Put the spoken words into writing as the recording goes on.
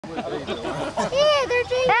Yeah, they're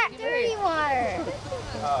drinking dirty water.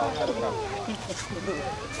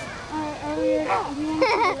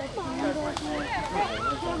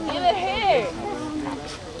 Give it here.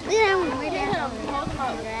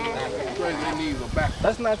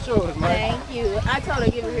 That's not yours, man. Thank you. I told her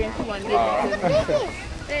to give it here and she wanted to give it to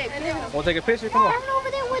me. Want to take a picture? Come on. I'm over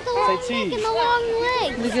there with the long neck and the long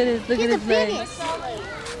legs. Look at his, look at his legs.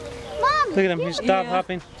 Mom, Look at him. He's stop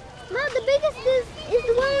hopping. Mom, the biggest is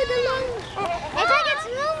the one with the long. It's like it's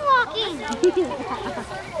moonwalking.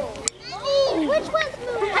 Which one's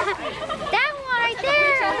moonwalking? That one right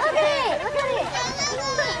there. Look at it. Look at it.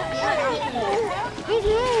 He's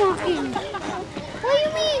moonwalking. What do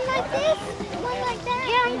you mean? Like this? One like that?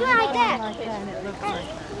 Yeah, I'm going like that. Like that, and it looks like.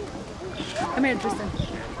 Come here, Tristan.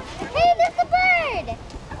 Hey, there's the bird.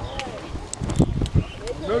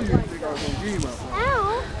 No, you think I was going to give him up.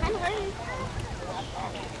 Ow. I'm hurt.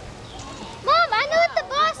 Mom, I know what the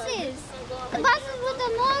boss is. The boss is with the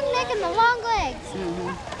long neck and the long legs.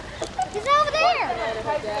 He's over there.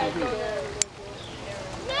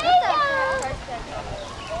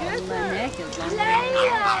 My neck is long.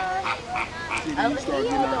 See, then you start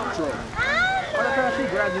getting out of trouble. By the time she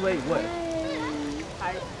graduated, what?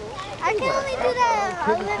 I can only do that a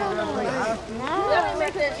little more. Let me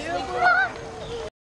make that.